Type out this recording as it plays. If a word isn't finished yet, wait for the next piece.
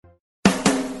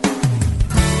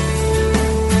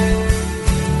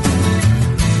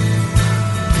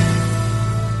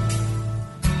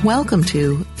Welcome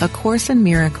to A Course in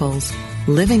Miracles,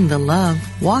 Living the Love,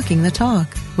 Walking the Talk,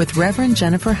 with Reverend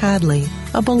Jennifer Hadley,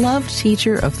 a beloved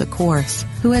teacher of the Course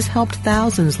who has helped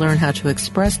thousands learn how to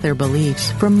express their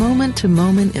beliefs from moment to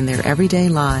moment in their everyday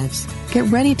lives. Get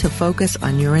ready to focus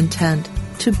on your intent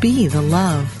to be the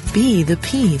love, be the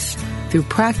peace, through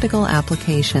practical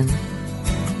application.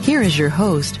 Here is your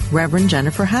host, Reverend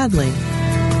Jennifer Hadley.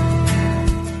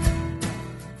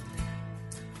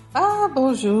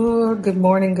 Bonjour. Good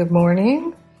morning. Good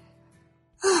morning.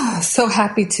 So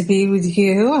happy to be with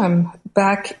you. I'm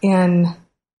back in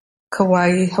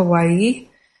Kauai, Hawaii,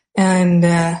 and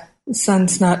the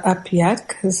sun's not up yet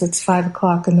because it's 5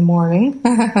 o'clock in the morning.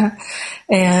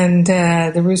 And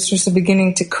the roosters are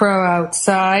beginning to crow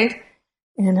outside,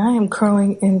 and I am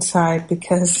crowing inside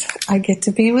because I get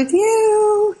to be with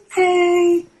you.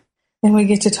 Hey! And we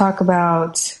get to talk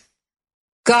about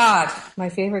God, my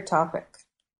favorite topic.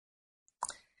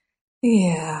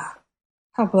 Yeah,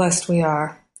 how blessed we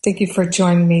are. Thank you for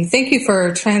joining me. Thank you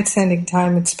for transcending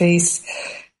time and space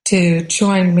to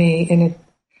join me in a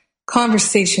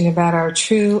conversation about our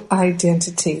true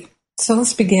identity. So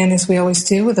let's begin, as we always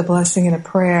do, with a blessing and a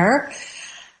prayer.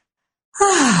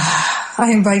 I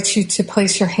invite you to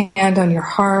place your hand on your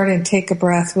heart and take a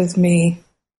breath with me.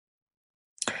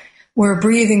 We're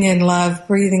breathing in love,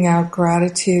 breathing out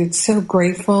gratitude, so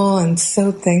grateful and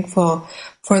so thankful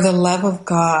for the love of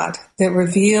God that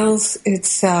reveals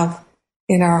itself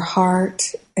in our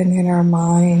heart and in our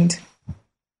mind.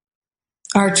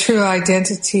 Our true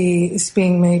identity is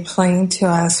being made plain to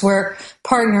us. We're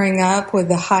partnering up with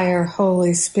the higher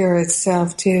Holy Spirit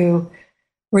self to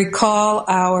recall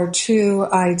our true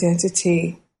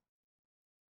identity,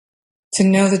 to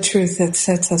know the truth that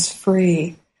sets us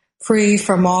free, free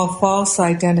from all false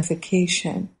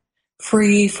identification,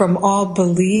 free from all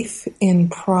belief in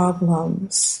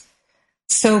problems.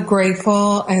 So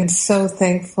grateful and so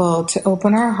thankful to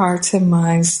open our hearts and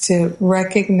minds to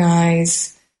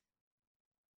recognize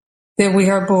that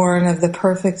we are born of the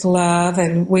perfect love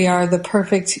and we are the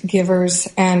perfect givers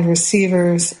and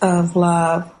receivers of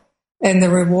love. And the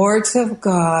rewards of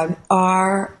God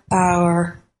are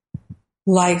our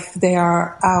life. They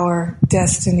are our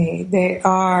destiny. They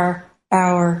are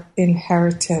our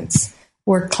inheritance.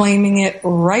 We're claiming it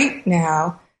right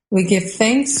now. We give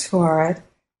thanks for it,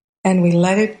 and we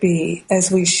let it be. As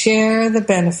we share the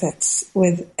benefits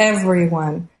with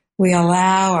everyone, we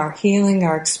allow our healing,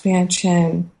 our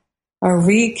expansion, our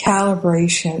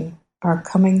recalibration, our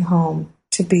coming home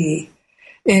to be.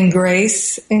 In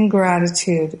grace and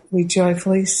gratitude, we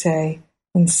joyfully say,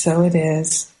 and so it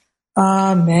is.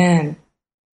 Amen.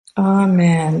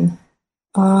 Amen.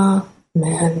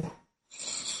 Amen.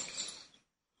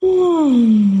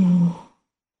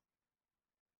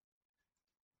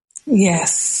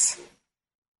 Yes.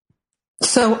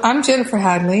 So I'm Jennifer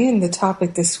Hadley, and the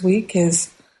topic this week is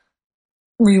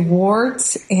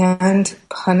rewards and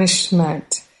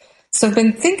punishment. So I've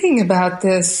been thinking about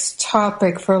this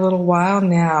topic for a little while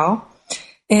now,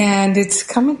 and it's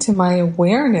come into my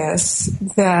awareness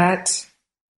that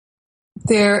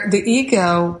the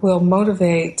ego will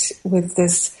motivate with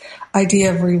this idea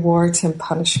of rewards and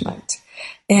punishment.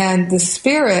 And the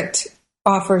Spirit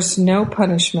offers no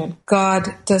punishment.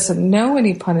 God doesn't know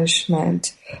any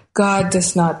punishment. God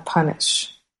does not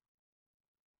punish.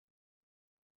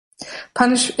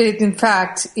 In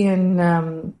fact, in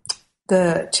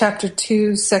the chapter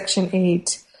 2, section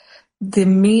 8, the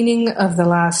meaning of the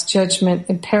Last Judgment,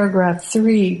 in paragraph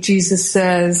 3, Jesus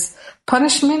says,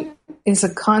 punishment is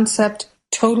a concept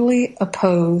totally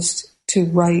opposed to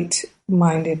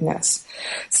right-mindedness.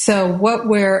 So what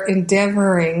we're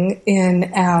endeavoring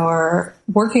in our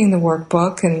working the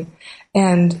workbook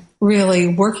and really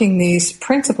working these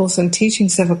principles and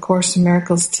teachings of A Course in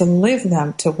Miracles to live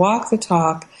them, to walk the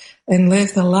talk and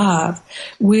live the love,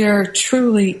 we're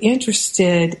truly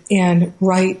interested in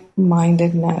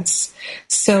right-mindedness.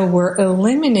 So we're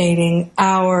eliminating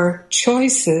our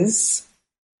choices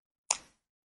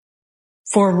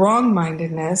for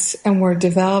wrong-mindedness, and we're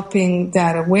developing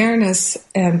that awareness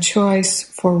and choice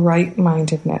for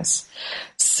right-mindedness.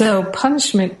 So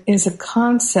punishment is a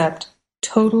concept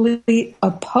totally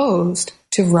opposed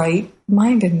to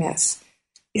right-mindedness.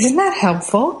 Isn't that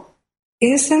helpful?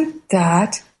 Isn't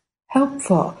that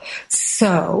helpful?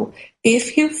 So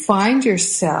if you find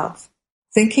yourself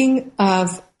thinking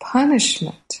of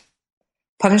punishment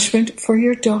for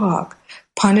your dog,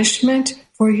 punishment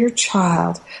for your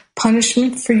child,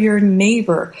 punishment for your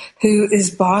neighbor who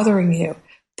is bothering you,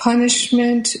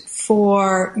 punishment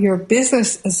for your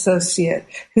business associate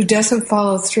who doesn't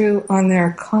follow through on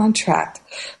their contract,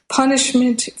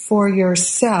 punishment for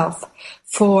yourself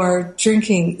for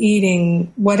drinking,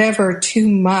 eating, whatever too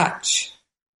much,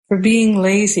 for being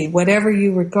lazy, whatever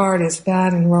you regard as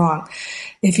bad and wrong.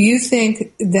 If you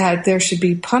think that there should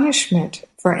be punishment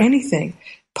for anything,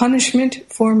 punishment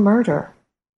for murder,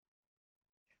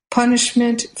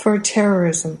 punishment for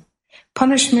terrorism,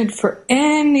 punishment for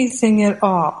anything at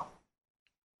all,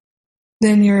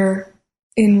 then you're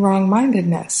in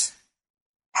wrong-mindedness.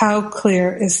 How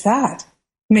clear is that?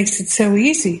 Makes it so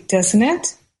easy, doesn't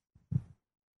it?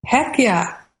 Heck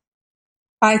yeah.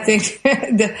 I think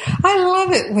I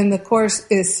love it when the Course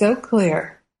is so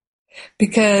clear,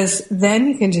 because then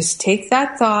you can just take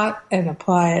that thought and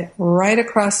apply it right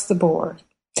across the board.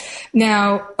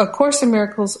 Now, A Course in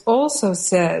Miracles also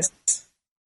says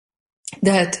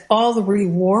that all the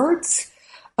rewards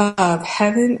of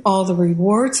heaven, all the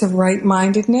rewards of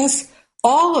right-mindedness,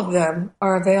 all of them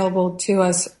are available to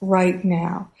us right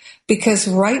now, because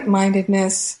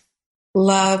right-mindedness,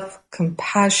 love,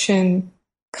 compassion,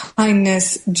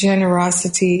 kindness,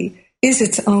 generosity is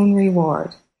its own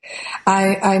reward.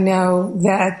 I know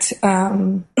that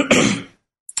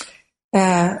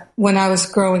when I was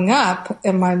growing up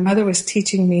and my mother was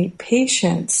teaching me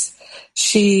patience,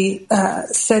 she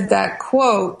said that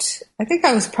quote. I think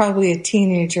I was probably a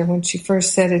teenager when she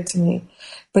first said it to me,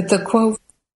 but the quote,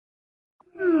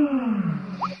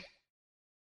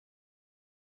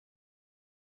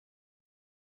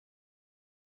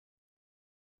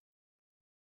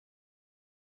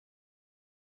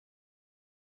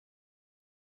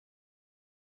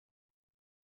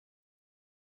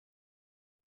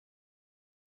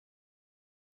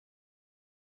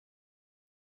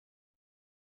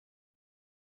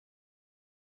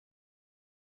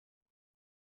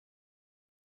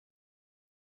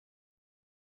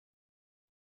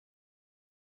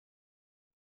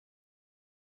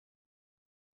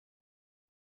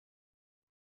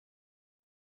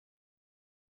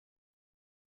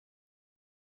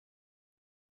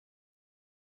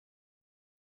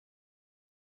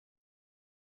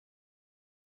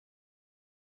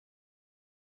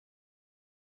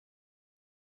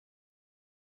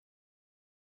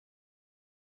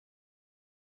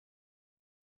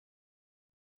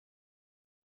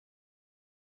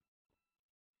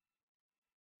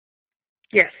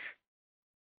 Yes.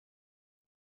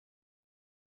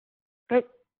 Oh,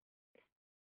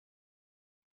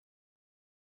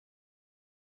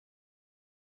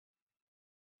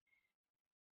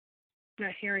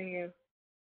 not hearing you.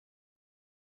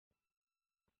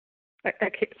 I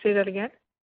can't say that again.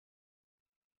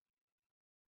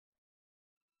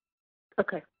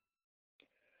 Okay.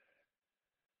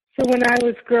 So when I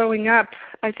was growing up,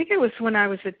 I think it was when I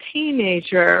was a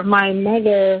teenager, my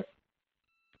mother,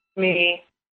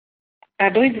 I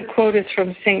believe the quote is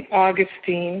from St.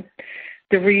 Augustine,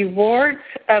 the rewards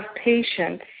of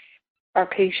patience are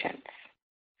patience.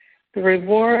 The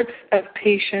rewards of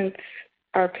patience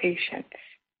are patience.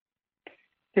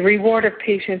 The reward of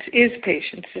patience is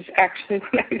actually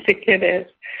what I think it is.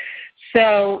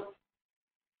 So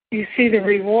you see, the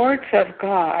rewards of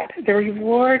God, the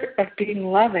reward of being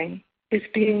loving is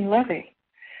being loving.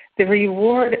 The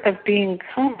reward of being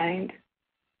kind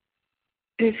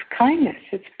is kindness.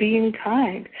 It's being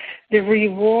kind. The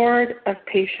reward of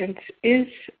patience is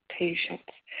patience.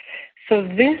 So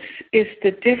this is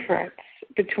the difference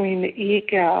between the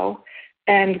ego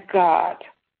and God.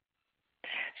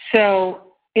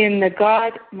 So in the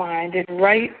God mind, in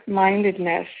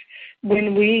right-mindedness,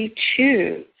 when we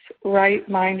choose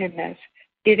right-mindedness,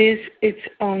 it is its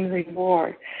own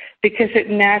reward, because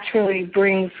it naturally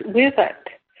brings with it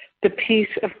the peace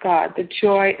of God, the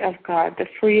joy of God, the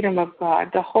freedom of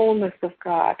God, the wholeness of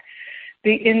God,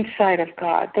 the insight of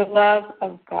God, the love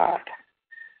of God,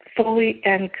 fully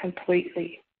and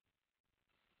completely.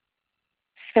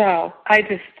 So I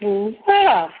just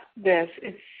love this.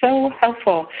 It's so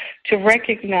helpful to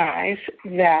recognize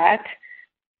that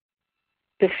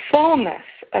the fullness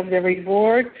of the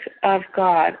rewards of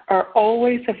God are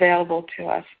always available to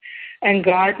us, and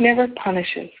God never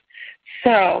punishes.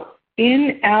 So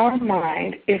in our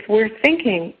mind, if we're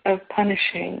thinking of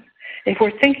punishing, if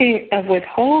we're thinking of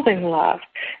withholding love,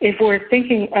 if we're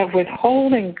thinking of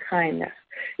withholding kindness,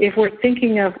 if we're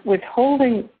thinking of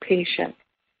withholding patience,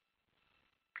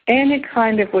 any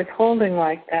kind of withholding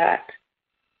like that,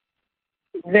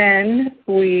 then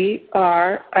we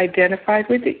are identified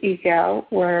with the ego.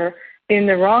 We're in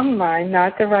the wrong mind,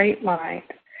 not the right mind.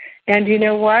 And you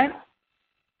know what?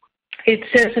 It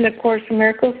says in A Course in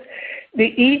Miracles,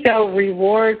 the ego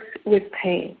rewards with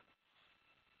pain.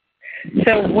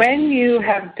 So when you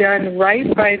have done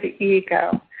right by the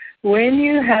ego, when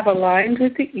you have aligned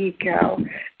with the ego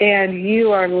and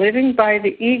you are living by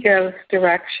the ego's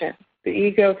direction, the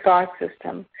ego thought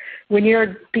system, when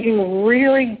you're being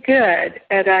really good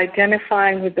at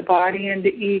identifying with the body and the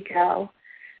ego,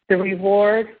 the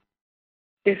reward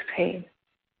is pain.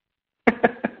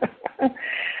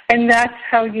 And that's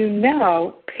how you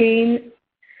know pain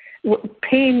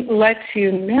lets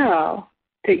you know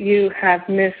that you have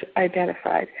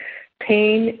misidentified.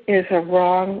 Pain is a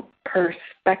wrong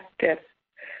perspective.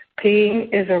 Pain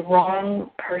is a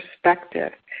wrong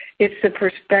perspective. It's the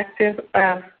perspective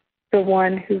of the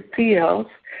one who feels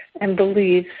and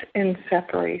believes in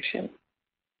separation.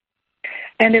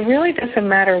 And it really doesn't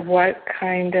matter what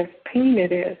kind of pain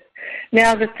it is.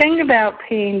 Now, the thing about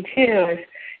pain, too, is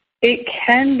it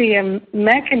can be a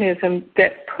mechanism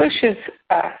that pushes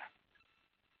us.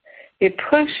 It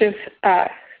pushes us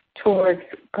towards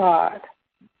God.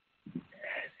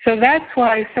 So that's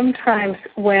why sometimes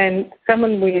when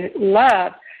someone we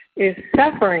love is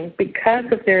suffering because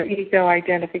of their ego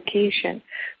identification,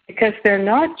 because they're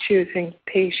not choosing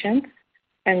patience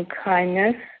and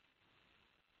kindness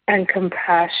and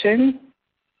compassion,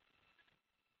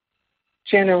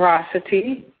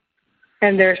 generosity,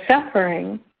 and they're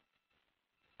suffering,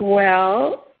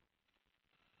 well,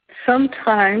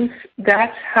 sometimes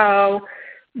that's how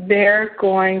they're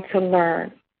going to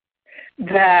learn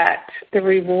that the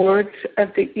rewards of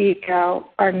the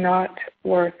ego are not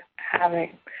worth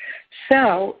having.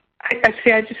 So,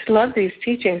 I just love these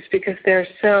teachings because they're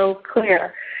so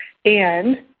clear.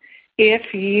 And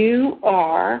if you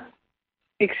are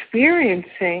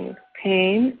experiencing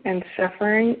pain and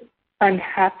suffering,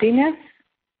 unhappiness,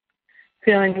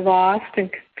 feeling lost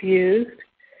and confused,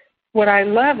 what I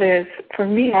love is, for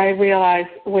me, I realize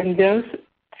when those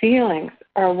feelings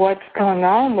are what's going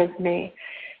on with me,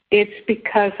 it's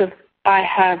because of I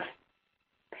have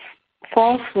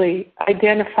falsely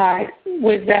identified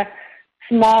with the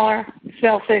smaller,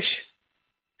 selfish,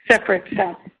 separate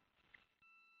self.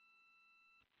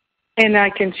 And I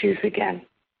can choose again,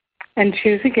 and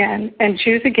choose again, and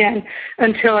choose again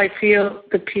until I feel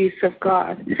the peace of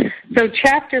God. So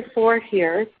chapter 4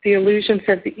 here, The Illusions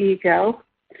of the Ego,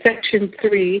 section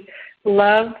 3,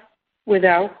 Love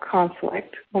Without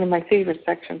Conflict. One of my favorite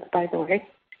sections, by the way.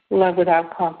 Love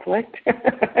without conflict.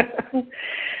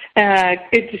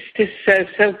 It just says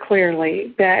so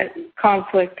clearly that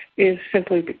conflict is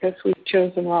simply because we've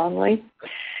chosen wrongly.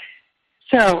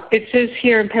 So it says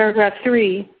here in paragraph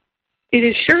 3, it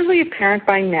is surely apparent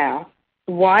by now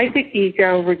why the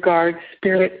ego regards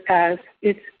spirit as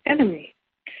its enemy.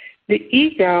 The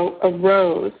ego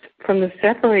arose from the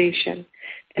separation,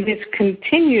 and its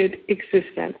continued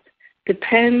existence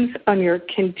depends on your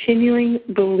continuing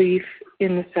belief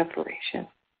in the separation.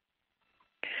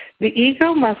 The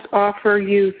ego must offer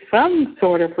you some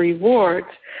sort of rewards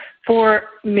for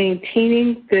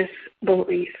maintaining this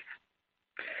belief.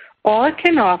 All it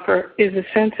can offer is a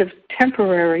sense of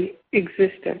temporary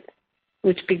existence,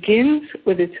 which begins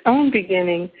with its own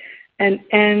beginning and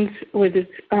ends with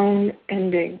its own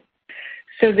ending.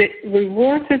 So the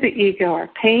rewards of the ego are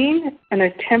pain and a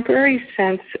temporary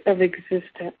sense of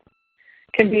existence.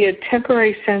 Can be a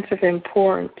temporary sense of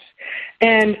importance.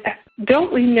 And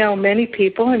don't we know many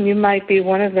people, and you might be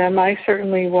one of them, I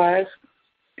certainly was,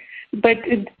 but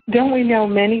don't we know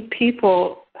many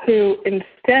people who,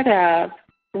 instead of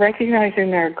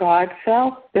recognizing their God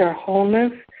self, their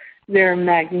wholeness, their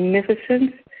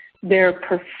magnificence, their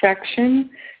perfection,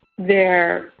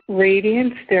 their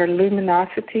radiance, their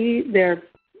luminosity, their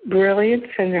brilliance,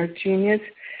 and their genius,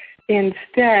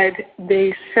 instead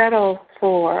they settle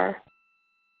for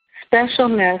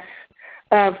specialness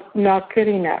of not good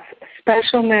enough,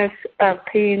 specialness of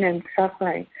pain and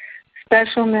suffering,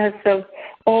 specialness of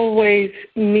always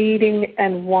needing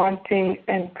and wanting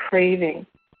and craving,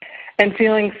 and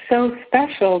feeling so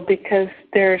special because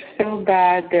they're so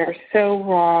bad, they're so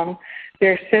wrong,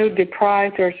 they're so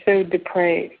deprived or so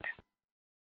depraved.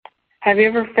 Have you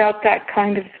ever felt that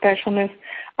kind of specialness?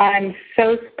 I'm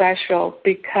so special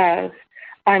because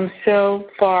I'm so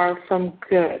far from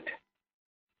good.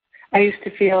 I used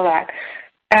to feel that.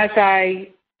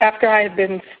 After I had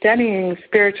been studying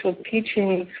spiritual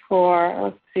teachings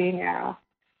for,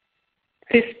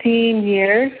 15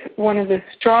 years, one of the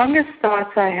strongest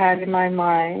thoughts I had in my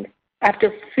mind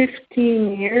after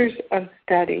 15 years of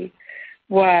study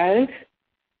was,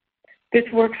 this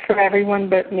works for everyone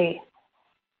but me.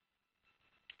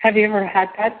 Have you ever had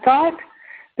that thought?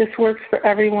 This works for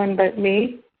everyone but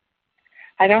me?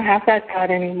 I don't have that thought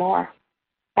anymore.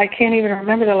 I can't even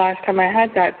remember the last time I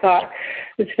had that thought.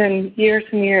 It's been years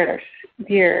and years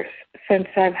since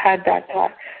I've had that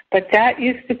thought. But that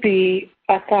used to be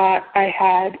a thought I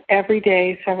had every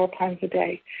day, several times a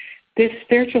day. This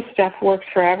spiritual stuff works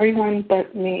for everyone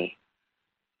but me.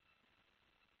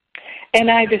 And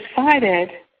I decided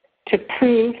to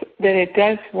prove that it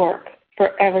does work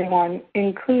for everyone,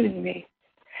 including me.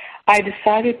 I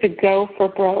decided to go for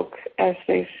broke, as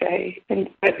they say,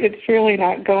 but it's really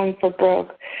not going for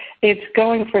broke. It's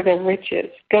going for the riches,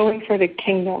 going for the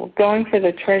kingdom, going for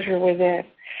the treasure within.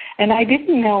 And I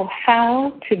didn't know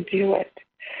how to do it,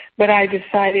 but I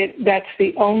decided that's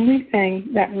the only thing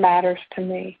that matters to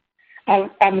me.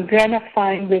 I'm going to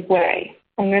find the way.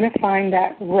 I'm going to find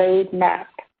that road map.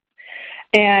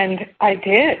 And I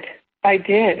did,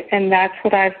 and that's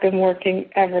what I've been working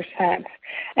ever since.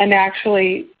 And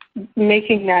actually,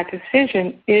 making that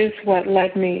decision is what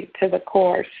led me to the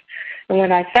Course. And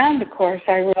when I found the Course,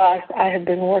 I realized I had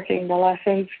been working the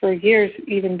lessons for years,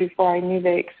 even before I knew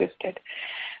they existed.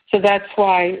 So that's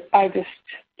why I just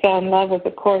fell in love with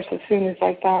the Course as soon as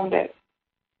I found it.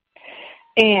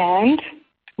 And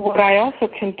what I also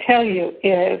can tell you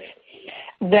is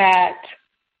that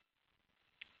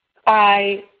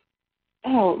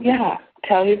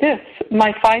tell you this.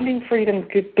 My Finding Freedom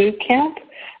Boot Camp,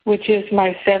 which is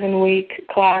my 7-week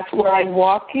class where I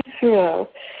walk you through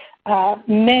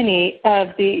many of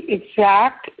the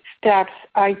exact steps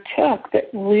I took that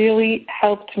really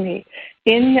helped me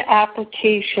in the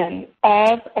application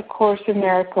of A Course in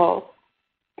Miracles.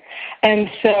 And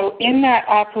so in that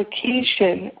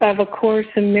application of A Course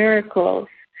in Miracles,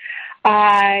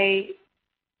 I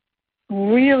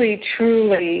really,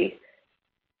 truly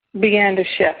began to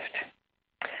shift.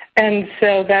 And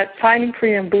so that Finding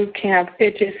Freedom Boot Camp,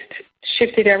 it just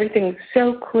shifted everything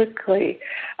so quickly.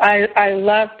 I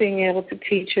love being able to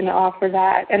teach and offer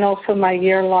that, and also my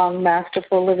year-long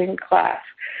Masterful Living class.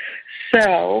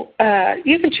 So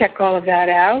you can check all of that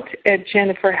out at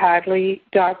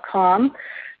jenniferhadley.com.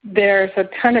 There's a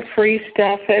ton of free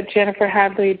stuff at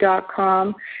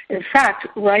jenniferhadley.com. In fact,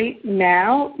 right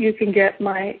now you can get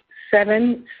my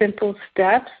 7 simple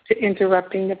steps to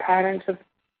interrupting the patterns of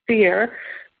fear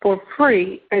for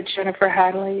free at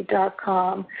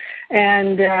jenniferhadley.com.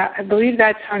 And I believe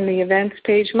that's on the events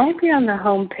page, might be on the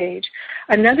home page.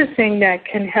 Another thing that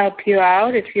can help you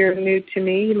out if you're new to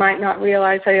me, you might not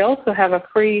realize I also have a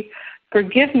free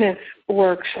forgiveness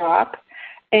workshop.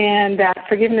 And that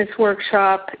forgiveness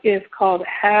workshop is called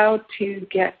How to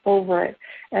Get Over It.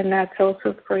 And that's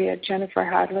also free at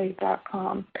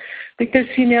jenniferhadley.com. Because,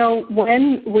 you know,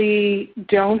 when we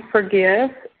don't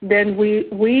forgive, then we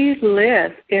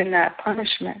live in that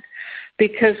punishment.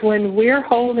 Because when we're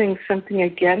holding something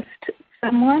against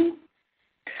someone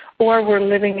or we're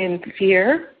living in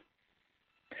fear,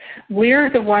 we're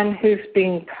the one who's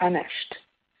being punished.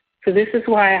 So this is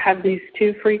why I have these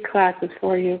 2 free classes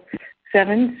for you.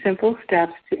 7 simple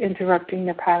steps to interrupting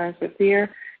the patterns of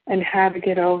fear and how to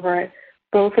get over it.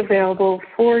 Both available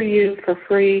for you for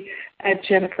free at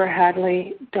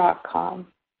jenniferhadley.com.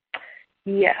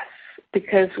 Yes,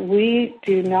 because we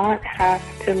do not have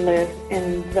to live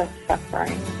in the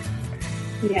suffering.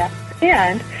 Yes,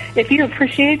 and if you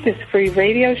appreciate this free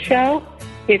radio show,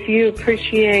 if you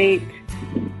appreciate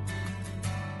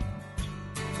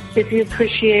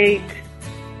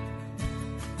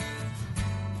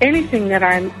anything that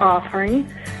I'm offering,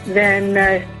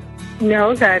 then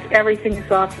know that everything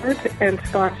is offered and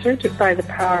sponsored by the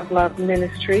Power of Love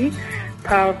Ministry,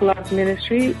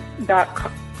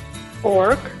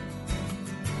 powerofloveministry.org.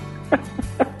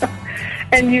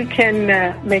 And you can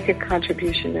make a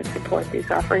contribution and support these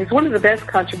offerings. One of the best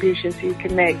contributions you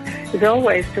can make is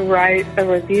always to write a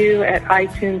review at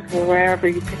iTunes or wherever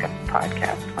you pick up the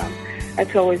podcast from.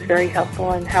 That's always very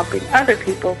helpful in helping other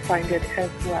people find it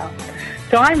as well.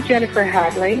 So I'm Jennifer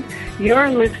Hadley. You're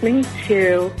listening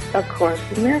to A Course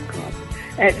in Miracles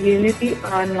at Unity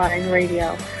Online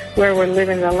Radio, where we're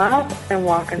living the love and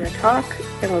walking the talk,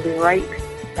 and we'll be right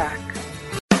back.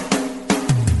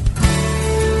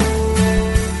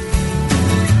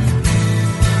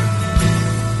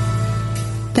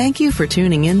 Thank you for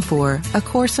tuning in for A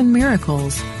Course in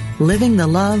Miracles, living the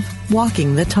love,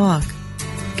 walking the talk.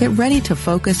 Get ready to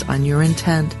focus on your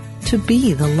intent to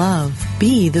be the love,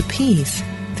 be the peace,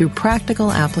 through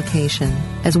practical application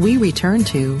as we return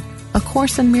to A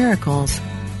Course in Miracles,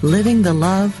 living the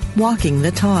love, walking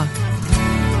the talk.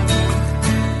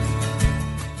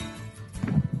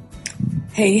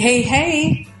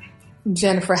 Hey.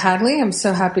 Jennifer Hadley, I'm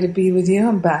so happy to be with you.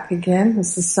 I'm back again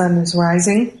as the sun is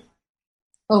rising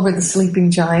over the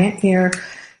sleeping giant here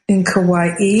in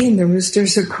Kauai, and the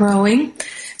roosters are crowing.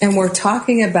 And we're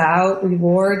talking about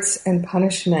rewards and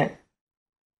punishment.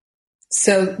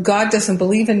 So God doesn't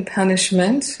believe in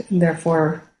punishment,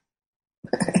 therefore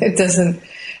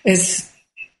It's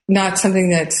not something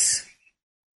that's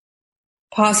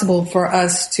possible for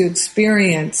us to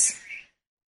experience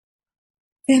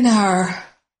in our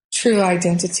true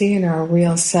identity, in our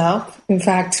real self. In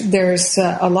fact, there's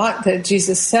a lot that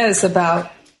Jesus says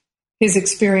about his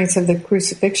experience of the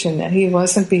crucifixion, that he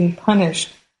wasn't being punished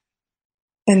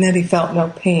and that he felt no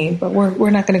pain. But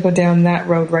we're not going to go down that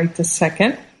road right this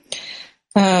second.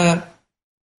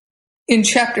 In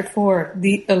chapter 4,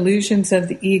 The Illusions of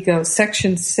the Ego,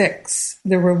 section 6,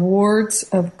 The Rewards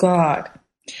of God,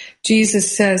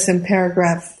 Jesus says in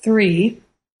paragraph 3,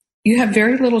 "You have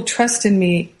very little trust in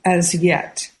me as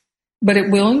yet, but it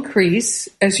will increase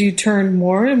as you turn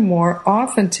more and more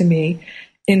often to me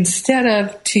instead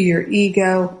of to your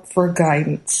ego for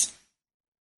guidance.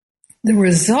 The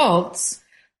results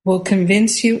will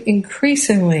convince you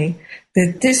increasingly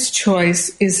that this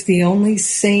choice is the only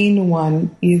sane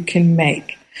one you can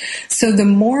make." So the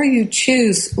more you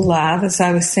choose love, as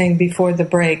I was saying before the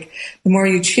break, the more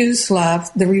you choose love,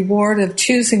 the reward of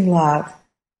choosing love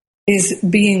is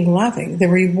being loving. The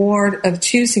reward of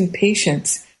choosing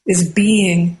patience is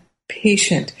being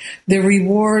patient. The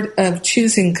reward of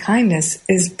choosing kindness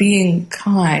is being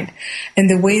kind. And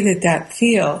the way that that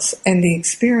feels and the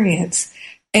experience,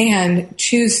 and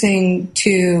choosing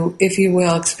to, if you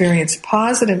will, experience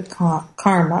positive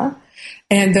karma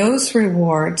and those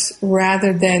rewards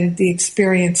rather than the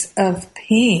experience of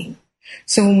pain.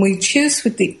 So when we choose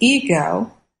with the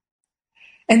ego,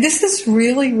 and this is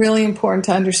really, really important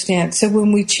to understand. So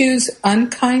when we choose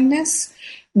unkindness,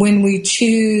 when we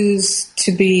choose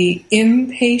to be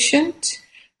impatient,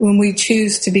 when we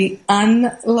choose to be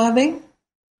unloving,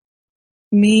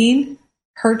 mean,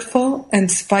 hurtful, and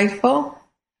spiteful,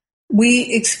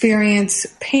 we experience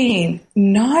pain,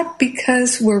 not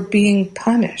because we're being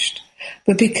punished,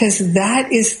 but because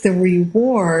that is the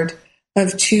reward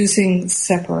of choosing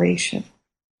separation.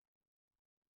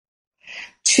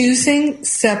 Choosing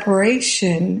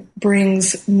separation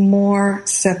brings more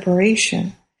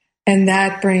separation, and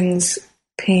that brings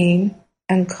pain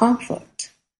and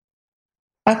conflict,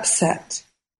 upset,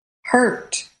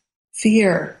 hurt,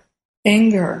 fear,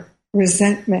 anger,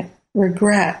 resentment,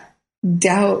 regret,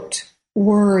 doubt,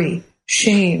 worry,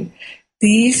 shame.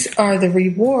 These are the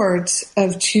rewards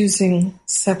of choosing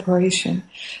separation.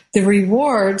 The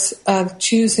rewards of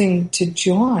choosing to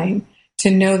join, to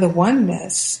know the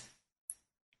oneness,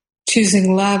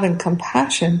 choosing love and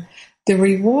compassion, the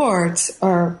rewards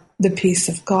are the peace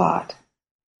of God,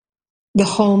 the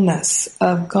wholeness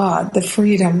of God, the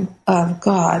freedom of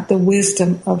God, the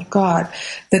wisdom of God,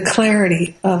 the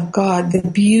clarity of God, the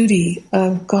beauty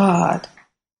of God.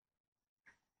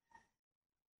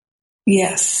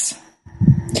 Yes.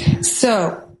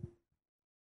 So,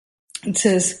 it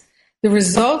says, the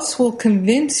results will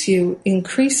convince you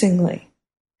increasingly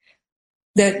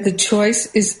that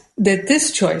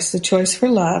this choice, the choice for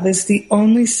love, is the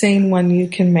only sane one you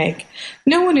can make.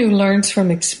 No one who learns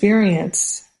from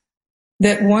experience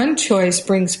that one choice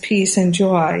brings peace and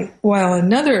joy, while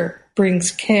another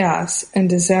brings chaos and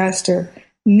disaster,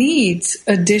 needs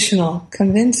additional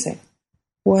convincing.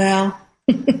 Well,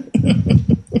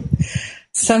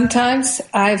 sometimes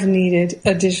I've needed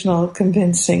additional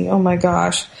convincing. Oh my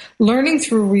gosh. Learning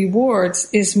through rewards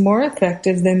is more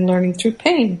effective than learning through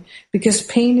pain, because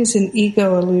pain is an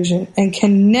ego illusion and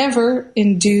can never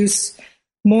induce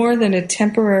more than a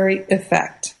temporary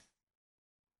effect.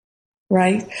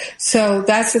 Right? So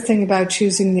that's the thing about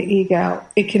choosing the ego.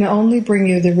 It can only bring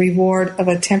you the reward of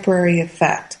a temporary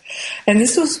effect. And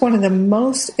this was one of the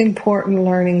most important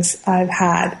learnings I've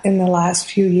had in the last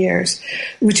few years,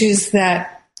 which is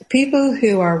that people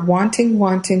who are wanting,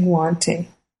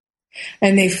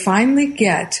 and they finally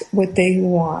get what they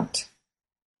want,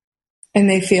 and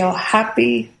they feel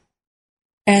happy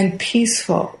and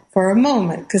peaceful for a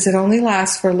moment, because it only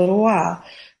lasts for a little while.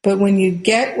 But when you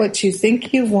get what you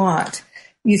think you want,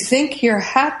 you think you're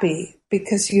happy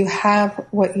because you have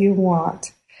what you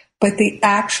want. But the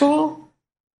actual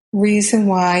reason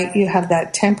why you have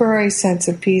that temporary sense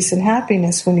of peace and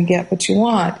happiness when you get what you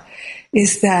want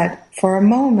is that for a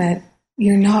moment,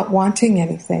 you're not wanting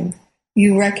anything.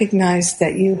 You recognize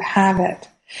that you have it.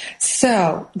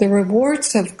 So the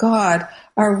rewards of God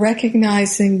are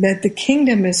recognizing that the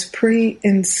kingdom is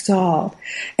pre-installed.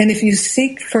 And if you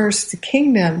seek first the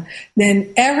kingdom,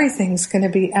 then everything's going to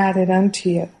be added unto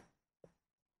you.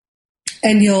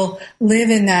 And you'll live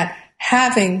in that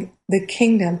having the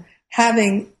kingdom,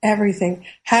 having everything,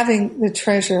 having the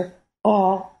treasure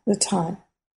all the time.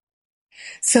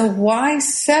 So why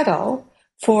settle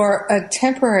for a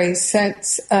temporary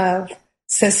sense of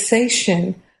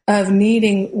cessation of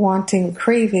needing, wanting,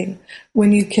 craving,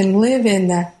 when you can live in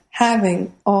the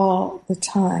having all the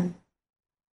time?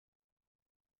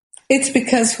 It's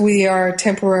because we are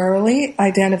temporarily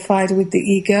identified with the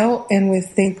ego and we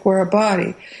think we're a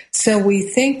body. So we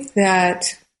think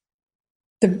that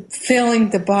filling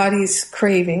the body's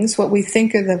cravings, what we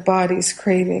think are the body's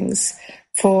cravings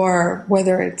for,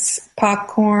 whether it's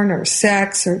popcorn or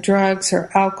sex or drugs or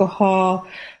alcohol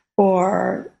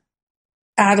or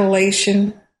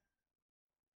adulation,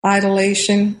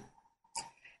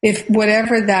 if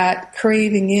whatever that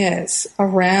craving is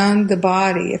around the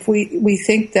body, if we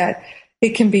think that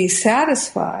it can be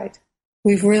satisfied,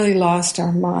 we've really lost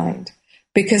our mind.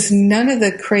 Because none of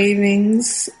the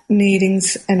cravings,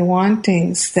 needings, and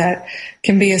wantings that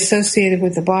can be associated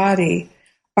with the body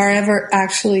are ever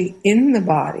actually in the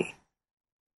body.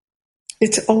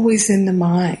 It's always in the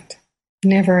mind,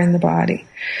 never in the body.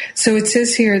 So it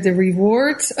says here, the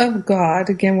rewards of God,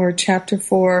 again, we're chapter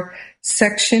 4,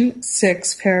 section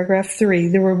 6, paragraph 3.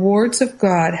 The rewards of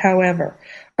God, however,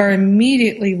 are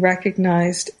immediately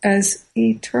recognized as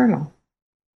eternal.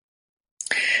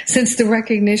 Since the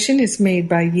recognition is made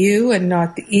by you and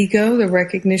not the ego, the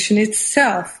recognition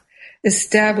itself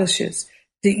establishes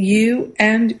that you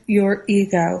and your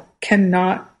ego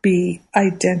cannot be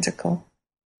identical.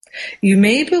 You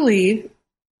may believe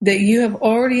that you have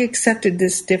already accepted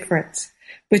this difference,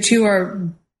 but you are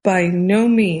by no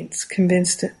means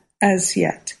convinced as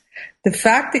yet. The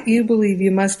fact that you believe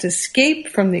you must escape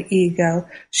from the ego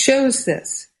shows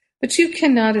this, but you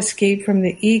cannot escape from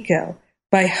the ego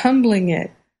by humbling it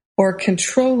or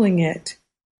controlling it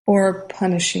or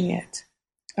punishing it.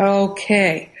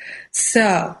 Okay,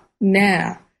 so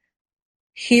now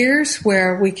here's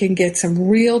where we can get some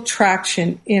real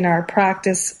traction in our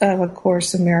practice of A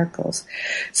Course in Miracles.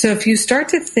 So if you start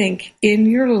to think in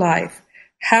your life,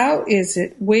 how is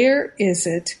it, where is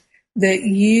it that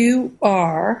you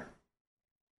are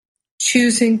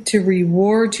choosing to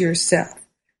reward yourself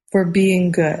for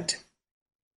being good?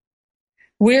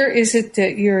 Where is it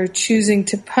that you're choosing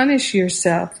to punish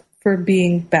yourself for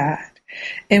being bad?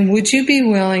 And would you be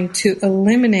willing to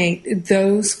eliminate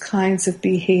those kinds of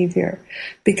behavior?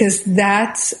 Because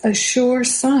that's a sure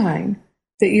sign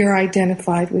that you're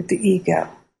identified with the ego.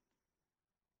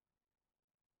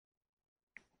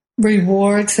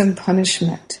 Rewards and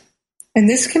punishment. And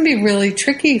this can be really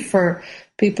tricky for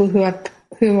people who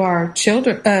are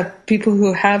children, people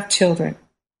who have children.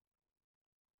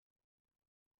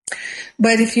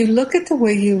 But if you look at the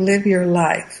way you live your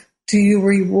life, do you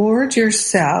reward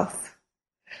yourself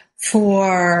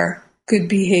for good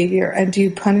behavior and do you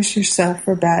punish yourself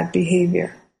for bad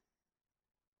behavior?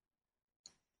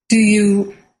 Do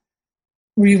you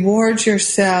reward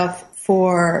yourself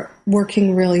for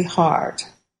working really hard?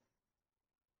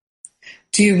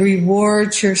 Do you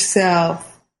reward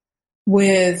yourself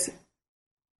with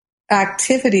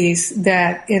activities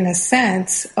that, in a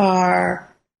sense, are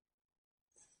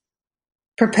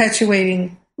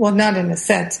perpetuating, well, not in a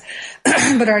sense,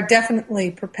 but are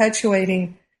definitely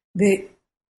perpetuating the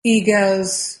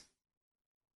ego's,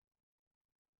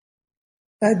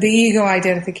 the ego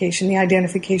identification, the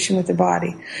identification with the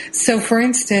body. So, for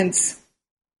instance,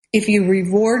 if you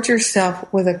reward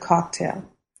yourself with a cocktail,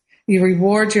 you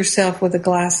reward yourself with a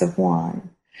glass of wine,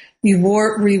 you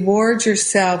reward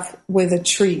yourself with a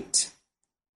treat.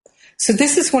 So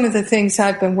this is one of the things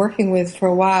I've been working with for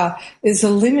a while, is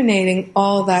eliminating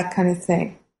all that kind of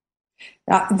thing.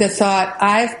 The thought,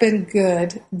 I've been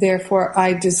good, therefore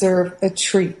I deserve a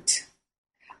treat.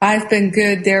 I've been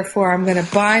good, therefore I'm going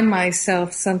to buy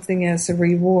myself something as a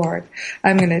reward.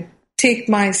 I'm going to take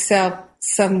myself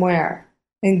somewhere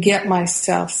and get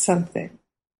myself something.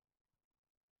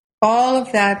 All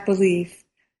of that belief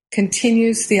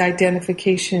continues the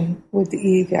identification with the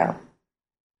ego.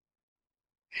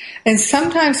 And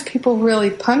sometimes people really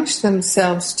punish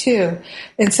themselves too.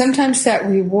 And sometimes that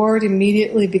reward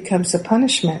immediately becomes a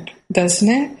punishment, doesn't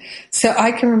it? So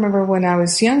I can remember when I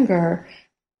was younger,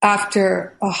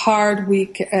 after a hard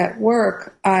week at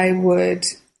work, I would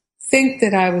think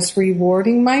that I was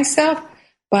rewarding myself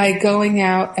by going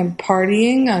out and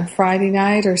partying on Friday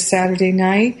night or Saturday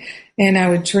night. And I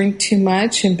would drink too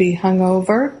much and be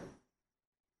hungover.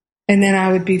 And then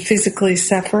I would be physically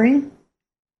suffering.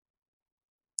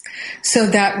 So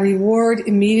that reward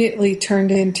immediately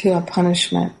turned into a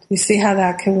punishment. You see how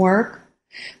that can work?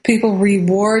 People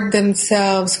reward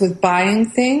themselves with buying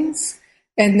things,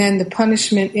 and then the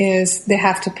punishment is they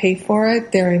have to pay for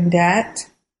it. They're in debt,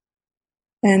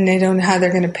 and they don't know how they're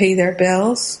going to pay their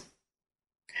bills.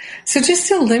 So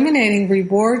just eliminating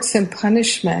rewards and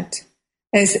punishment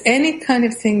as any kind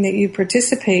of thing that you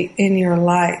participate in your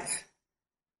life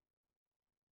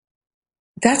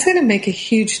that's going to make a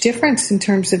huge difference in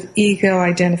terms of ego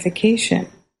identification.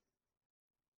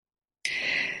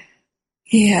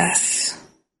 Yes.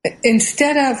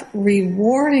 Instead of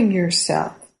rewarding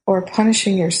yourself or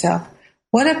punishing yourself,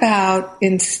 what about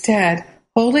instead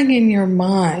holding in your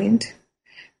mind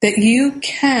that you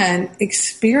can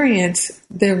experience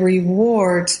the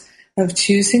rewards of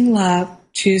choosing love,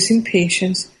 choosing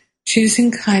patience,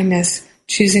 choosing kindness,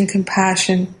 choosing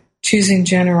compassion, choosing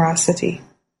generosity.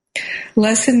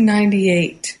 Lesson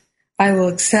 98. I will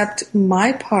accept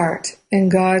my part in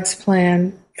God's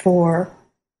plan for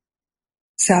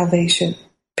salvation.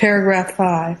 Paragraph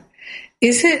 5.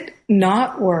 Is it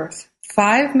not worth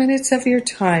 5 minutes of your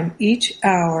time each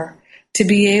hour to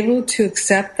be able to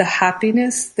accept the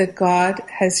happiness that God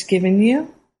has given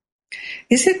you?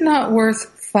 Is it not worth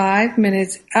 5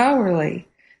 minutes hourly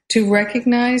to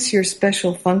recognize your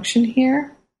special function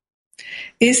here?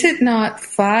 Is not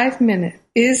 5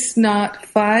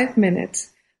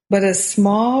 minutes, but a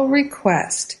small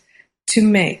request to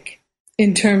make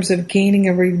in terms of gaining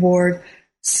a reward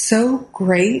so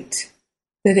great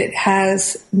that it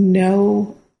has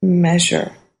no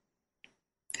measure?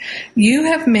 You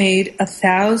have made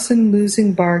 1,000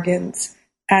 losing bargains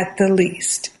at the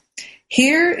least.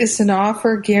 Here is an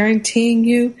offer guaranteeing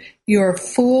you your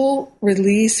full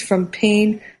release from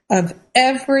pain of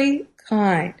every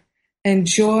kind and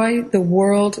joy the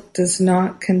world does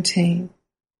not contain.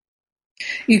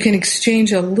 You can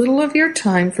exchange a little of your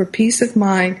time for peace of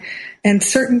mind and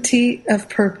certainty of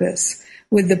purpose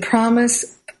with the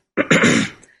promise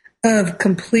of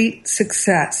complete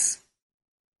success.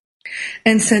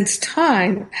 And since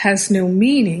time has no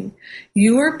meaning,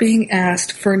 you are being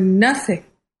asked for nothing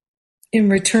in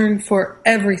return for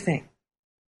everything.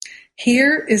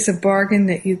 Here is a bargain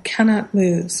that you cannot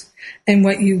lose, and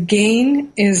what you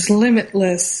gain is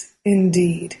limitless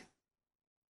indeed.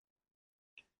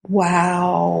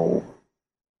 Wow.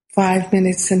 5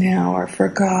 minutes an hour for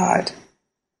God.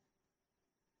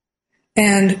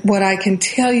 And what I can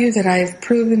tell you that I've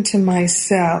proven to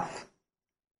myself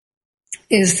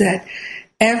is that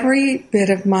every bit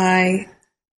of my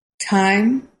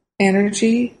time,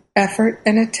 energy, effort,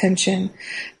 and attention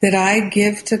that I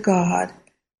give to God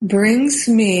brings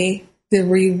me the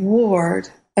reward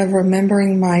of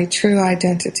remembering my true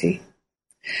identity.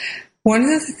 One of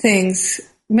the things,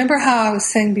 remember how I was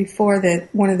saying before that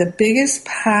one of the biggest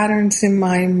patterns in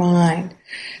my mind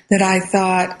that I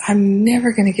thought, I'm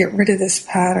never going to get rid of this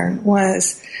pattern,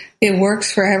 was it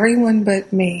works for everyone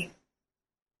but me.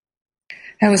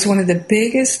 That was one of the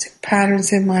biggest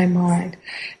patterns in my mind.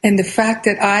 And the fact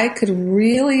that I could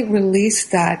really release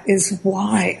that is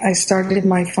why I started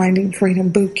my Finding Freedom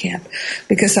boot camp.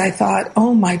 Because I thought,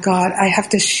 oh my God, I have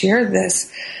to share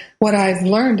this, what I've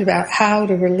learned about how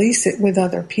to release it with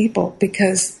other people,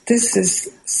 because this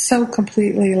is so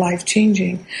completely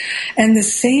life-changing. And the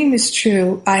same is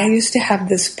true. I used to have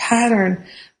this pattern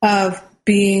of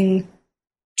being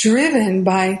driven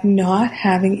by not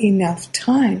having enough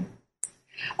time.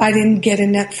 I didn't get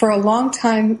enough for a long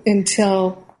time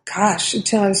until I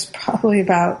was probably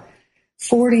about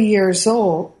 40 years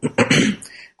old.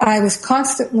 I was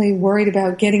constantly worried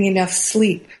about getting enough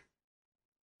sleep.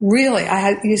 Really,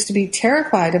 I used to be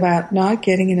terrified about not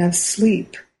getting enough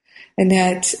sleep, and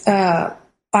that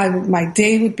my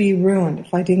day would be ruined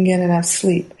if I didn't get enough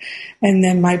sleep. And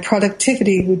then my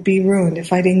productivity would be ruined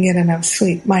if I didn't get enough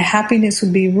sleep. My happiness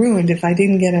would be ruined if I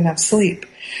didn't get enough sleep.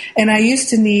 And I used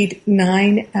to need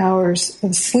 9 hours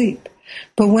of sleep.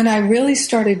 But when I really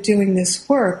started doing this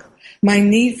work, my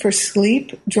need for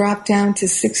sleep dropped down to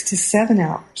 6 to 7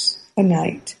 hours a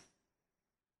night.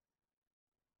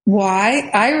 Why?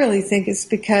 I really think it's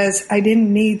because I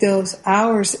didn't need those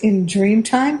hours in dream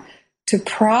time to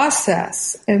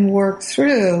process and work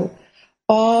through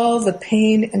all the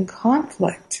pain and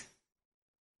conflict,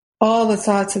 all the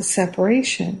thoughts of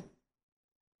separation.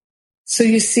 So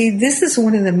you see, this is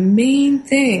one of the main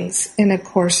things in A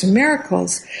Course in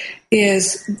Miracles,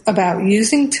 is about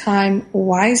using time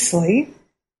wisely,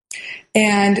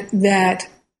 and that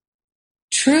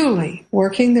truly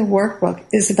working the workbook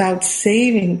is about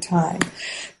saving time.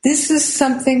 This is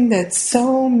something that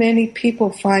so many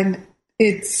people find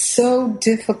it's so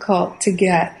difficult to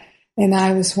get, and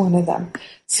I was one of them.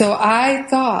 So I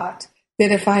thought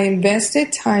that if I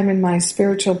invested time in my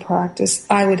spiritual practice,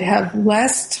 I would have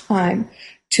less time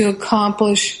to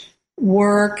accomplish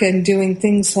work and doing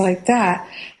things like that.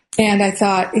 And I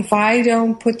thought, if I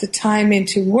don't put the time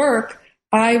into work,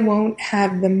 I won't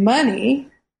have the money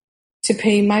to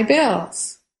pay my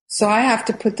bills. So I have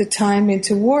to put the time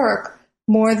into work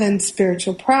more than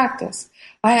spiritual practice.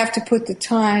 I have to put the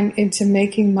time into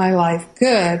making my life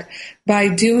good by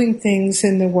doing things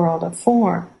in the world of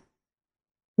form.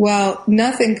 Well,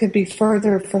 nothing could be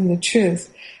further from the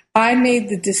truth. I made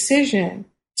the decision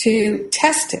to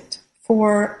test it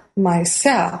for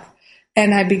myself,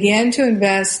 and I began to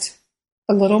invest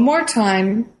a little more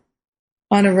time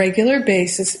on a regular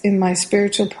basis in my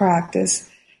spiritual practice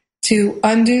to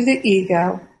undo the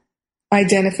ego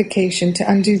identification,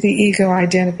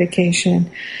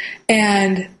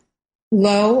 and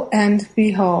lo and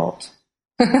behold,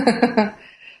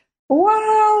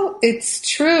 wow, it's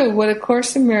true. What A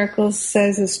Course in Miracles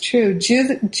says is true.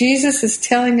 Jesus is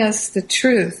telling us the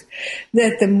truth,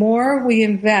 that the more we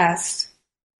invest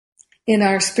in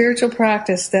our spiritual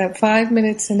practice, that 5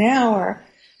 minutes an hour,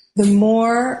 the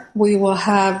more we will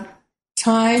have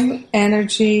time,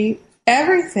 energy,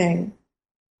 everything,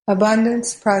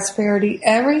 abundance, prosperity,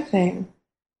 everything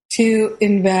to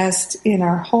invest in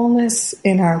our wholeness,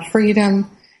 in our freedom,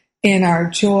 in our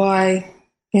joy,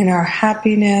 in our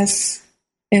happiness,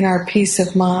 in our peace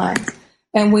of mind.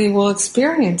 And we will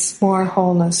experience more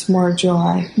wholeness, more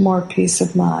joy, more peace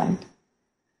of mind.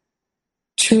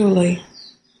 Truly.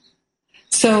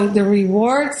 So the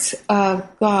rewards of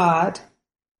God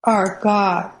are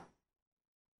God.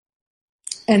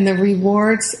 And the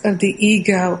rewards of the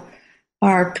ego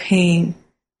are pain.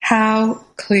 How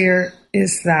clear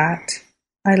is that?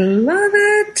 I love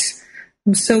it.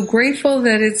 I'm so grateful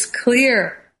that it's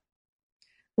clear.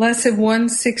 Lesson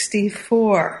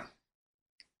 164.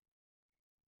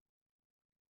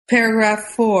 Paragraph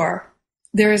 4.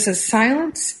 There is a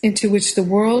silence into which the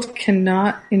world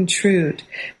cannot intrude.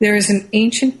 There is an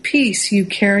ancient peace you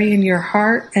carry in your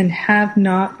heart and have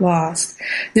not lost.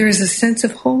 There is a sense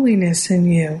of holiness in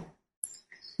you.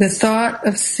 The thought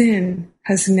of sin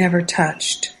has never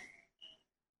touched.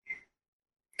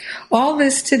 All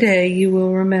this today you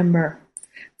will remember.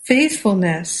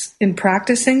 Faithfulness in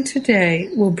practicing today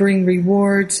will bring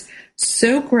rewards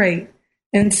so great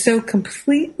and so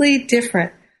completely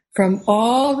different from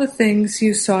all the things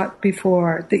you sought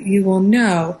before that you will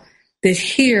know that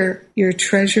here your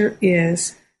treasure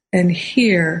is and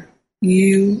here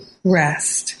you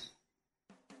rest.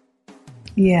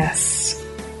 Yes.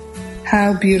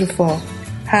 How beautiful.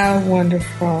 How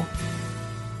wonderful.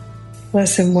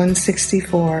 Lesson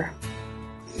 164.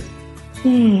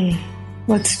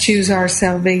 Let's choose our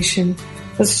salvation.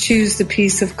 Let's choose the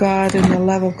peace of God and the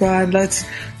love of God. Let's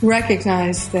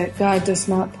recognize that God does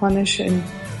not punish, and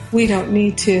we don't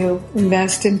need to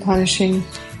invest in punishing.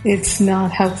 It's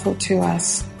not helpful to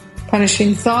us.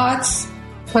 Punishing thoughts,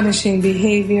 punishing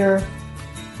behavior,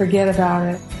 forget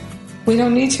about it. We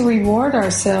don't need to reward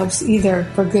ourselves either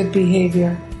for good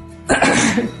behavior.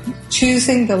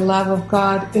 Choosing the love of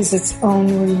God is its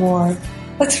own reward.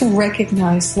 Let's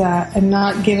recognize that and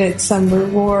not give it some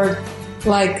reward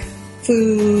like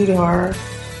food or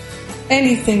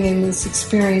anything in this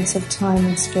experience of time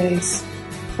and space.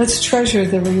 Let's treasure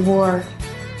the reward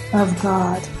of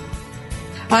God.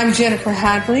 I'm Jennifer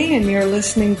Hadley, and you're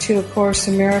listening to A Course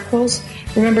in Miracles.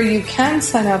 Remember, you can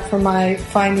sign up for my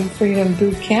Finding Freedom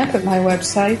Boot Camp at my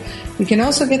website. You can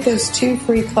also get those 2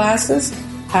 free classes,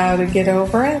 How to Get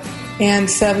Over It, and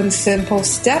 7 Simple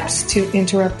Steps to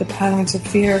Interrupt the Patterns of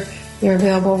Fear. They're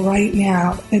available right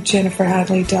now at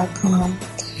jenniferhadley.com.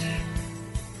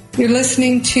 You're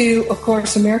listening to A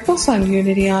Course in Miracles on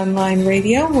Unity Online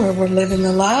Radio, where we're living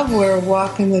the love, we're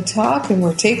walking the talk, and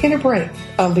we're taking a break.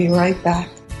 I'll be right back.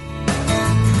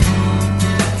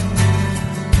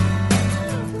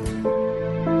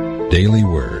 Daily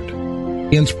Word,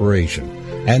 inspiration,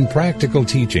 and practical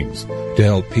teachings to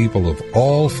help people of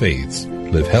all faiths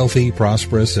live healthy,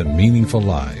 prosperous, and meaningful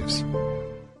lives.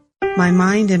 My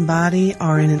mind and body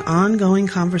are in an ongoing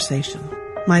conversation.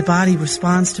 My body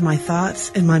responds to my thoughts,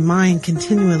 and my mind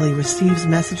continually receives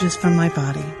messages from my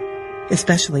body,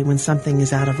 especially when something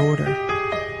is out of order.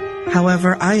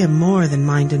 However, I am more than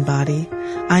mind and body.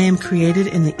 I am created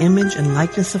in the image and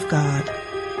likeness of God.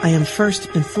 I am first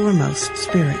and foremost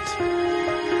spirit.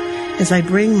 As I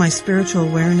bring my spiritual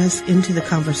awareness into the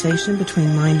conversation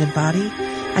between mind and body,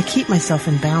 I keep myself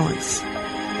in balance.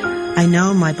 I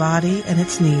know my body and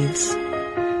its needs.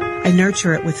 I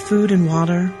nurture it with food and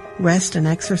water, rest and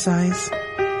exercise.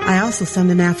 I also send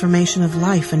an affirmation of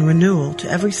life and renewal to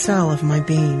every cell of my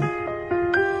being.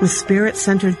 With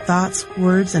spirit-centered thoughts,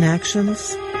 words, and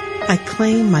actions, I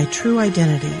claim my true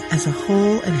identity as a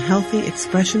whole and healthy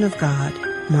expression of God,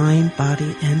 mind,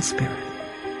 body, and spirit.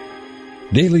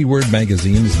 Daily Word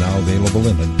magazine is now available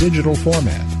in a digital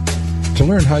format. To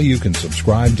learn how you can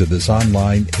subscribe to this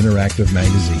online interactive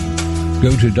magazine,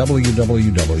 go to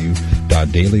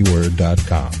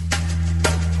www.dailyword.com.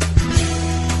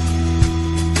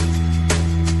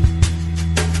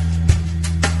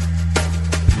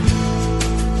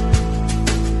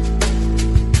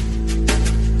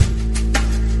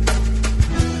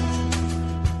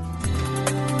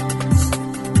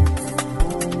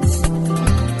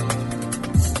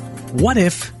 What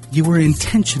if you were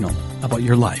intentional about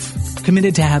your life,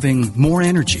 committed to having more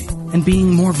energy and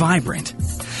being more vibrant?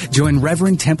 Join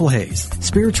Reverend Temple Hayes,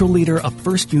 spiritual leader of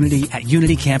First Unity at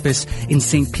Unity Campus in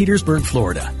St. Petersburg,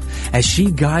 Florida, as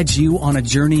she guides you on a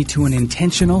journey to an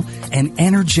intentional and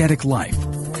energetic life.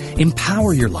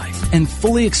 Empower your life and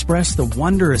fully express the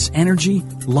wondrous energy,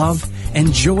 love,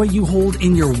 and joy you hold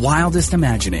in your wildest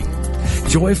imagining.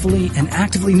 Joyfully and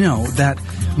actively know that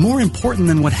more important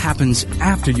than what happens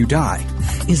after you die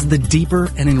is the deeper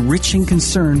and enriching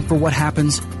concern for what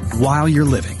happens while you're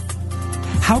living.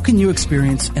 How can you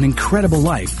experience an incredible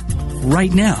life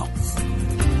right now?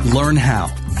 Learn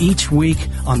how each week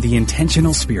on The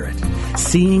Intentional Spirit,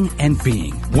 Seeing and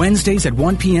Being, Wednesdays at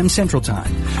 1 p.m. Central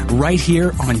Time, right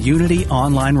here on Unity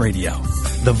Online Radio,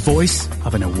 the voice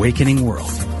of an awakening world.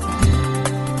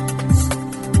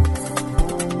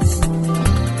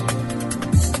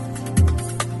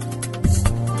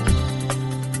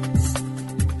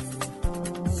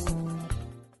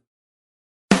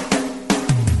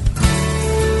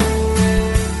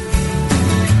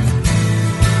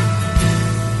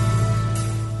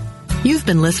 You've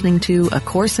been listening to A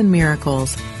Course in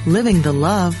Miracles, Living the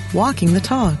Love, Walking the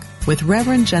Talk, with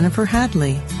Reverend Jennifer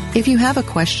Hadley. If you have a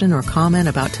question or comment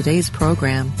about today's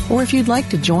program, or if you'd like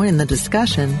to join in the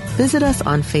discussion, visit us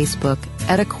on Facebook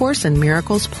at A Course in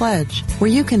Miracles Pledge, where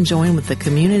you can join with the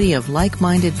community of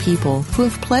like-minded people who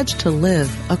have pledged to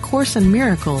live A Course in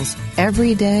Miracles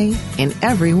every day in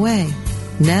every way.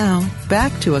 Now,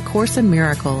 back to A Course in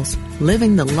Miracles,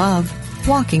 Living the Love,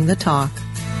 Walking the Talk.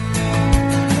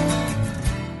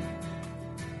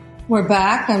 We're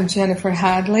back. I'm Jennifer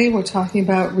Hadley. We're talking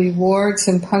about rewards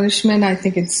and punishment. I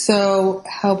think it's so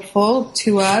helpful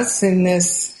to us in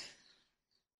this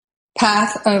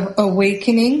path of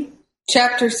awakening.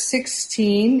 Chapter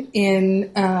 16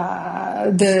 in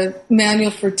the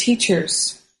Manual for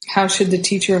Teachers. How should the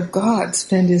teacher of God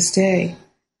spend his day?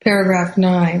 Paragraph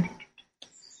 9.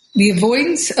 The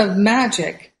avoidance of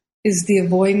magic is the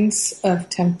avoidance of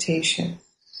temptation.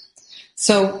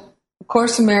 So, A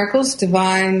Course in Miracles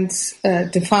defines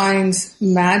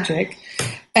magic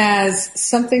as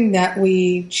something that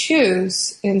we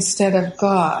choose instead of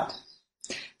God.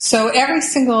 So every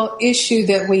single issue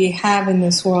that we have in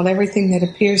this world, everything that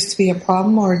appears to be a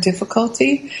problem or a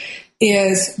difficulty,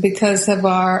 is because of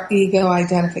our ego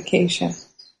identification.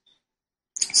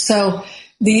 So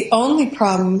the only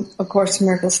problem, A Course in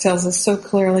Miracles tells us so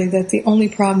clearly that the only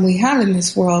problem we have in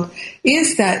this world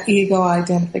is that ego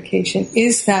identification,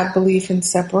 is that belief in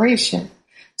separation.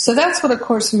 So that's what A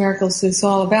Course in Miracles is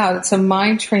all about. It's a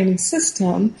mind training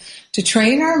system to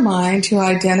train our mind to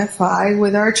identify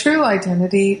with our true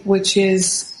identity, which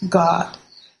is God,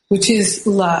 which is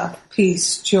love,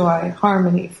 peace, joy,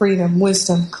 harmony, freedom,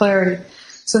 wisdom, clarity.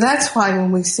 So that's why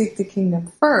when we seek the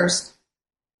kingdom first,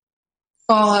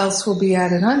 all else will be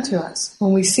added unto us.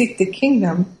 When we seek the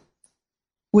kingdom,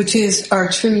 which is our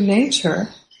true nature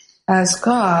as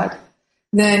God,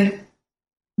 then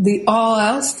the all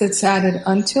else that's added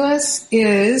unto us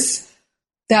is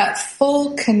that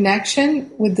full connection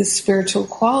with the spiritual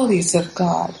qualities of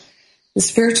God. The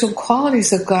spiritual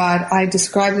qualities of God, I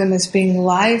describe them as being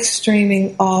live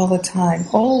streaming all the time,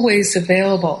 always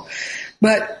available.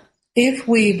 But if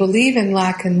we believe in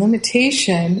lack and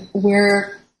limitation,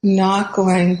 we're not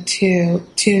going to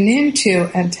tune into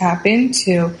and tap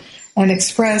into and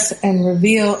express and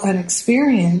reveal and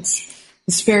experience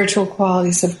the spiritual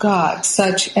qualities of God,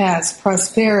 such as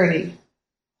prosperity,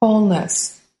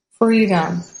 wholeness,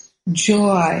 freedom,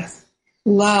 joy,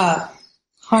 love,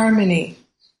 harmony,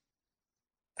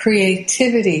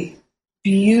 creativity,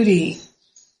 beauty,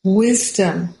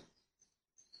 wisdom,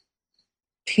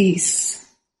 peace.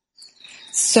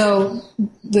 So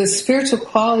the spiritual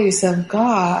qualities of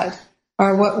God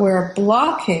are what we're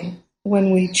blocking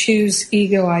when we choose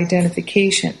ego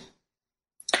identification.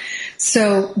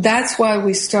 So that's why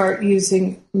we start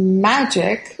using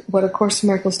magic. What A Course in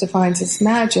Miracles defines as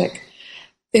magic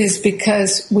is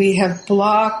because we have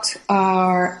blocked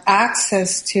our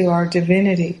access to our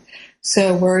divinity.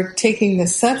 So we're taking the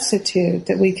substitute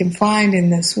that we can find in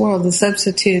this world, the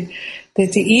substitute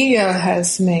that the ego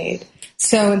has made.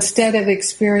 So instead of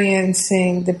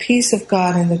experiencing the peace of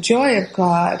God and the joy of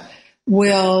God,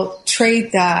 we'll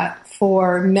trade that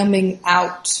for numbing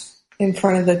out in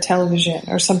front of the television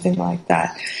or something like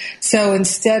that. So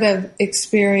instead of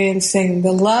experiencing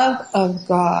the love of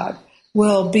God,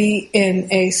 we'll be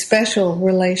in a special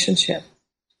relationship.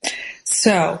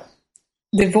 So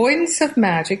the avoidance of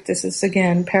magic, this is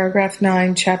again paragraph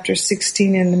 9, chapter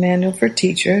 16 in the Manual for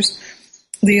Teachers.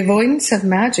 The avoidance of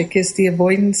magic is the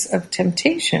avoidance of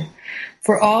temptation.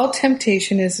 For all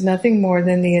temptation is nothing more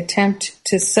than the attempt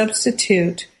to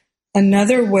substitute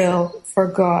another will for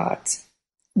God's.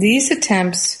 These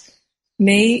attempts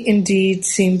may indeed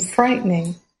seem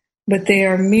frightening, but they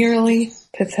are merely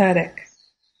pathetic.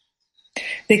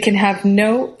 They can have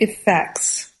no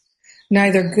effects,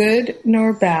 neither good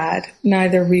nor bad,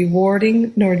 neither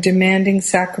rewarding nor demanding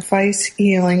sacrifice,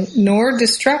 healing, nor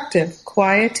destructive,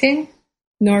 quieting,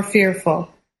 nor fearful.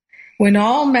 When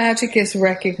all magic is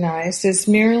recognized as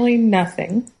merely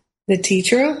nothing, the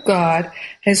teacher of God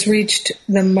has reached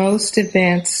the most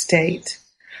advanced state.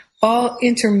 All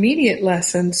intermediate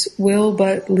lessons will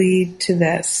but lead to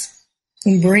this,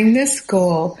 and bring this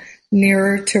goal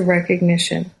nearer to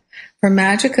recognition. For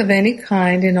magic of any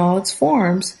kind in all its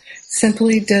forms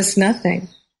simply does nothing.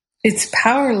 Its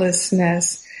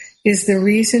powerlessness is the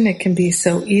reason it can be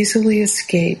so easily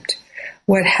escaped.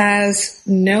 What has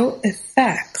no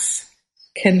effects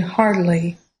can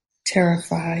hardly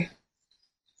terrify.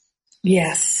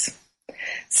 Yes.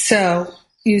 So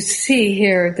you see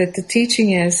here that the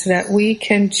teaching is that we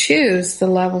can choose the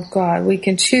love of God. We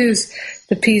can choose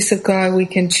the peace of God. We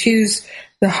can choose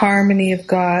the harmony of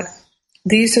God.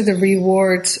 These are the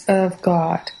rewards of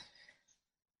God.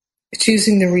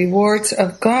 Choosing the rewards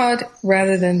of God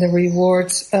rather than the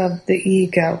rewards of the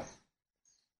ego.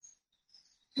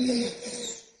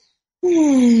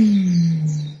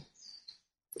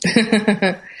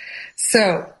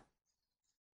 So,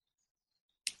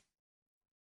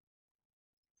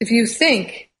 if you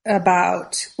think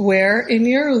about where in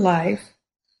your life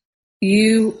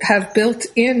you have built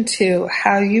into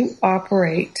how you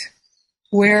operate,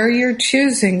 where you're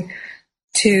choosing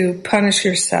to punish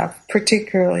yourself,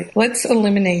 particularly, let's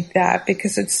eliminate that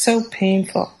because it's so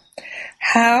painful.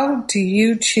 How do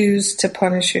you choose to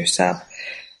punish yourself?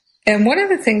 And one of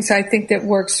the things I think that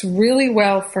works really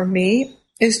well for me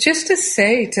is just to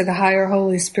say to the higher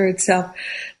Holy Spirit self,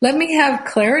 let me have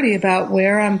clarity about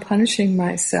where I'm punishing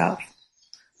myself.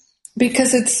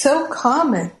 Because it's so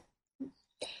common.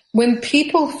 When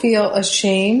people feel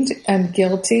ashamed and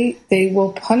guilty, they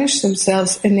will punish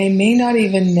themselves and they may not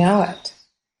even know it.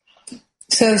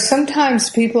 So sometimes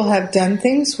people have done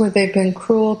things where they've been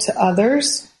cruel to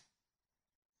others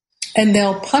and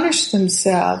they'll punish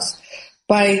themselves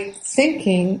by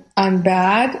thinking, I'm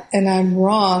bad and I'm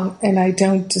wrong and I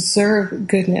don't deserve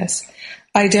goodness.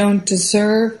 I don't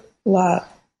deserve love.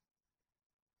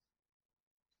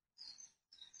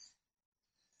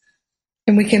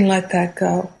 And we can let that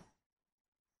go.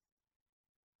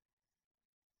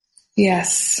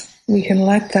 Yes, we can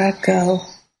let that go.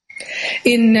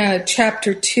 In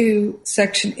chapter 2,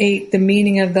 section 8, the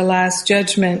meaning of the last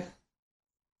judgment,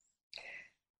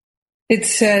 it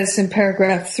says in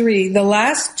paragraph 3, the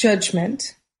last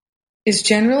judgment is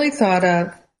generally thought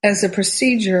of as a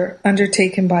procedure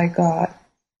undertaken by God.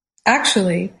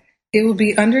 Actually, it will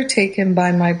be undertaken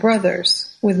by my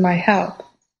brothers with my help.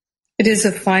 It is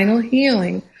a final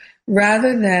healing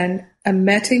rather than a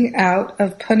meting out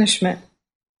of punishment.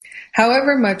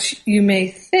 However much you may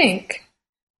think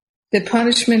that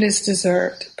punishment is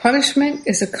deserved, punishment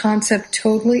is a concept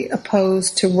totally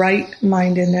opposed to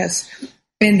right-mindedness.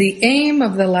 And the aim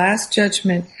of the last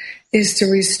judgment is to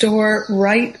restore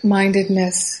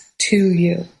right-mindedness to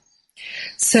you.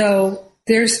 So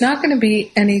there's not going to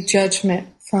be any judgment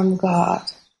from God.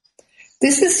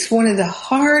 This is one of the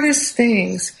hardest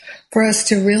things for us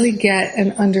to really get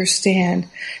and understand,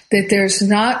 that there's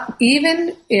not,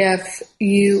 even if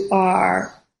you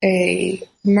are a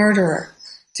murderer,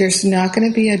 there's not going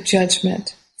to be a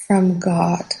judgment from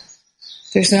God.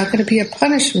 There's not going to be a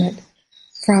punishment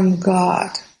from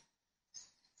God.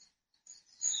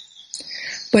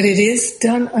 But it is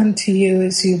done unto you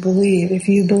as you believe. If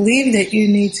you believe that you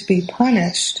need to be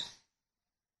punished,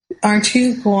 aren't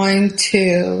you going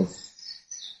to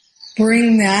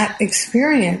bring that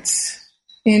experience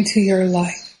into your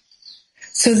life?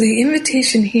 So the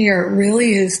invitation here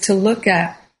really is to look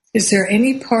at, is there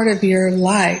any part of your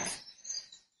life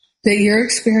that you're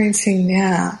experiencing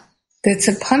now that's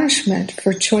a punishment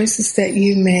for choices that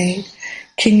you made?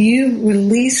 Can you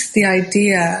release the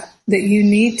idea that you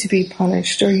need to be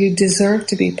punished or you deserve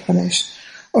to be punished,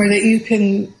 or that you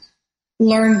can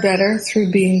learn better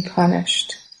through being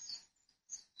punished?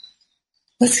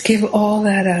 Let's give all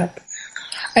that up.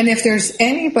 And if there's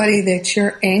anybody that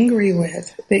you're angry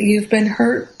with, that you've been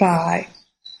hurt by,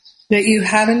 that you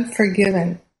haven't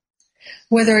forgiven,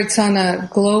 whether it's on a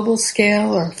global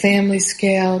scale or family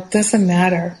scale, doesn't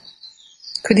matter.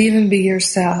 Could even be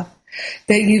yourself,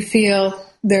 that you feel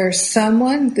there's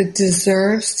someone that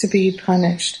deserves to be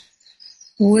punished.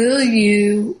 will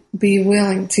you be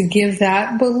willing to give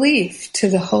that belief to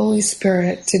the Holy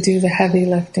Spirit to do the heavy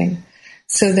lifting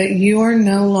so that you're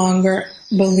no longer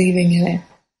believing in it?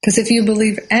 Because if you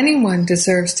believe anyone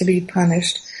deserves to be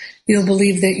punished, you'll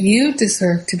believe that you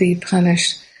deserve to be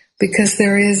punished because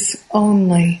there is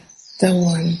only the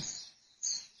one.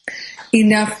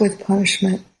 Enough with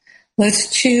punishment. Let's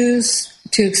choose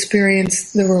to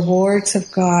experience the rewards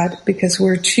of God because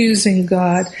we're choosing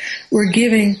God. We're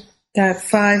giving that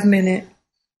 5 minute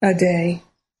a day.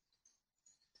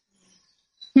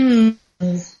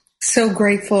 So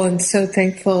grateful and so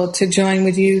thankful to join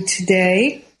with you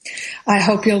today. I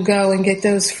hope you'll go and get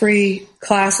those free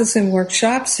classes and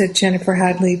workshops at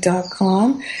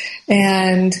jenniferhadley.com.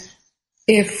 And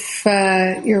if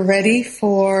you're ready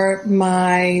for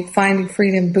my Finding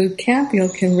Freedom Bootcamp, you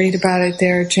can read about it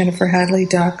there at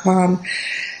jenniferhadley.com.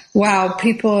 Wow,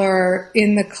 people are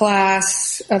in the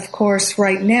class, of course,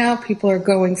 right now. People are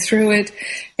going through it,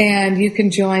 and you can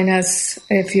join us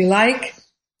if you like.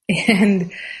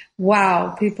 And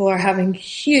wow, people are having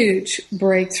huge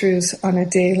breakthroughs on a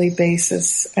daily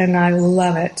basis, and I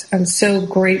love it. I'm so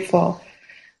grateful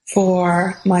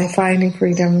for my Finding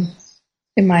Freedom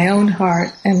in my own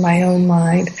heart and my own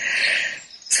mind.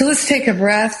 So let's take a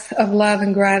breath of love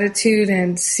and gratitude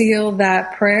and seal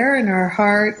that prayer in our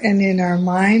heart and in our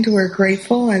mind. We're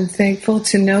grateful and thankful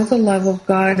to know the love of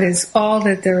God is all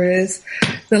that there is.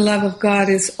 The love of God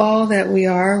is all that we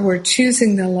are. We're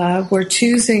choosing the love. We're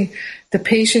choosing the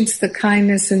patience, the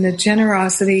kindness, and the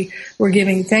generosity. We're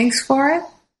giving thanks for it.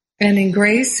 And in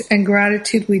grace and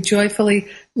gratitude, we joyfully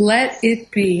let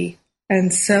it be.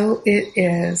 And so it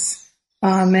is.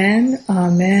 Amen,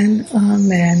 amen,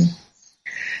 amen.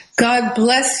 God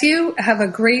bless you. Have a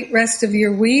great rest of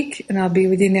your week, and I'll be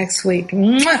with you next week.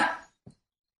 Mwah!